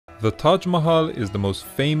The Taj Mahal is the most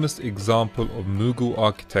famous example of Mughal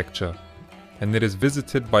architecture, and it is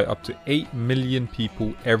visited by up to 8 million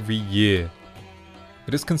people every year.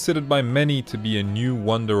 It is considered by many to be a new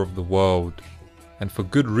wonder of the world, and for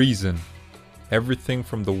good reason. Everything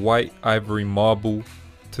from the white ivory marble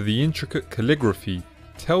to the intricate calligraphy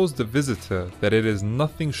tells the visitor that it is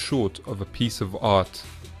nothing short of a piece of art.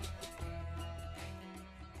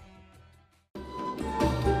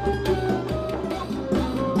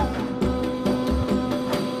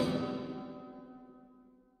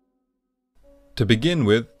 To begin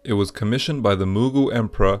with, it was commissioned by the Mughal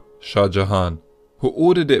Emperor Shah Jahan, who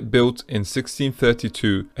ordered it built in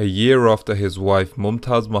 1632, a year after his wife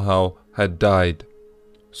Mumtaz Mahal had died.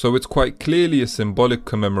 So it's quite clearly a symbolic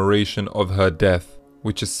commemoration of her death,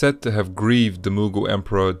 which is said to have grieved the Mughal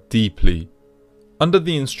Emperor deeply. Under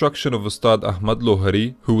the instruction of Ustad Ahmad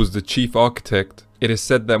Lahauri, who was the chief architect, it is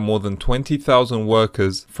said that more than 20,000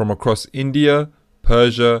 workers from across India,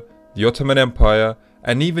 Persia, the Ottoman Empire,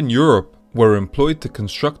 and even Europe were employed to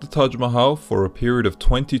construct the Taj Mahal for a period of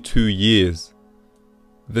 22 years.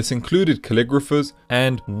 This included calligraphers,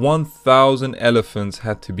 and 1,000 elephants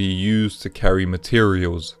had to be used to carry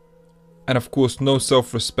materials. And of course, no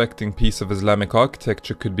self-respecting piece of Islamic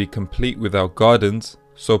architecture could be complete without gardens,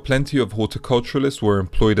 so plenty of horticulturalists were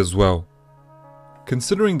employed as well.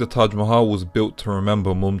 Considering the Taj Mahal was built to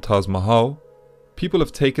remember Mumtaz Mahal, people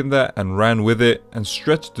have taken that and ran with it and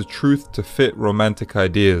stretched the truth to fit romantic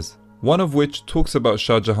ideas. One of which talks about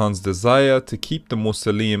Shah Jahan's desire to keep the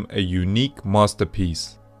mausoleum a unique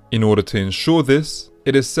masterpiece. In order to ensure this,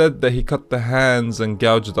 it is said that he cut the hands and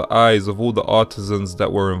gouged the eyes of all the artisans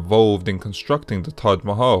that were involved in constructing the Taj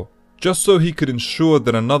Mahal, just so he could ensure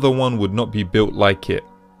that another one would not be built like it.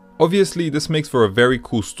 Obviously, this makes for a very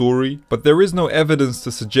cool story, but there is no evidence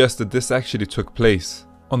to suggest that this actually took place.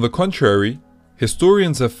 On the contrary,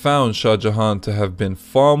 historians have found Shah Jahan to have been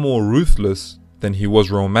far more ruthless than he was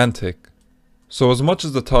romantic. So as much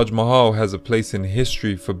as the Taj Mahal has a place in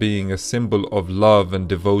history for being a symbol of love and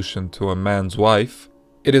devotion to a man's wife,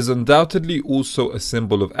 it is undoubtedly also a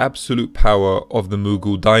symbol of absolute power of the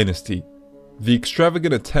Mughal dynasty. The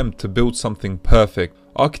extravagant attempt to build something perfect,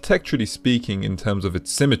 architecturally speaking in terms of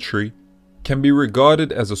its symmetry, can be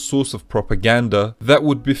regarded as a source of propaganda that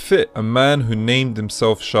would befit a man who named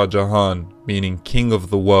himself Shah Jahan, meaning king of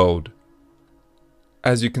the world.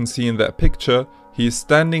 As you can see in that picture, he is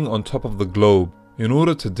standing on top of the globe in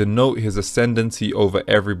order to denote his ascendancy over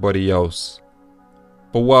everybody else.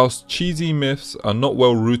 But whilst cheesy myths are not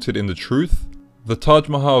well rooted in the truth, the Taj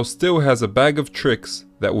Mahal still has a bag of tricks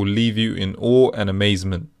that will leave you in awe and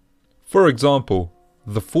amazement. For example,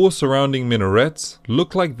 the 4 surrounding minarets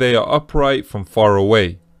look like they are upright from far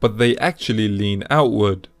away, but they actually lean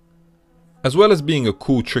outward. As well as being a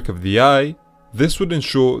cool trick of the eye, this would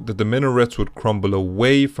ensure that the minarets would crumble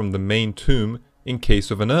away from the main tomb in case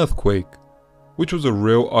of an earthquake, which was a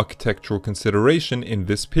real architectural consideration in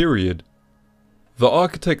this period. The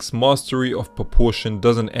architect's mastery of proportion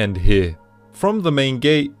doesn't end here. From the main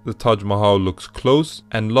gate, the Taj Mahal looks close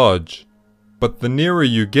and large, but the nearer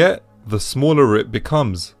you get, the smaller it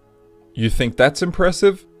becomes. You think that's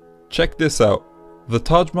impressive? Check this out. The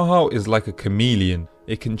Taj Mahal is like a chameleon.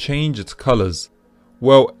 It can change its colors.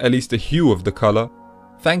 Well, at least the hue of the color.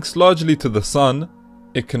 Thanks largely to the sun,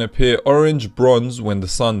 it can appear orange bronze when the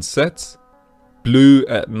sun sets, blue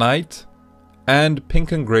at night, and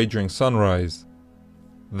pink and grey during sunrise.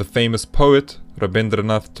 The famous poet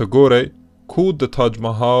Rabindranath Tagore called the Taj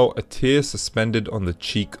Mahal a tear suspended on the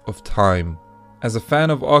cheek of time. As a fan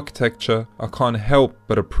of architecture, I can't help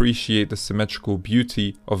but appreciate the symmetrical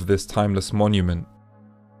beauty of this timeless monument.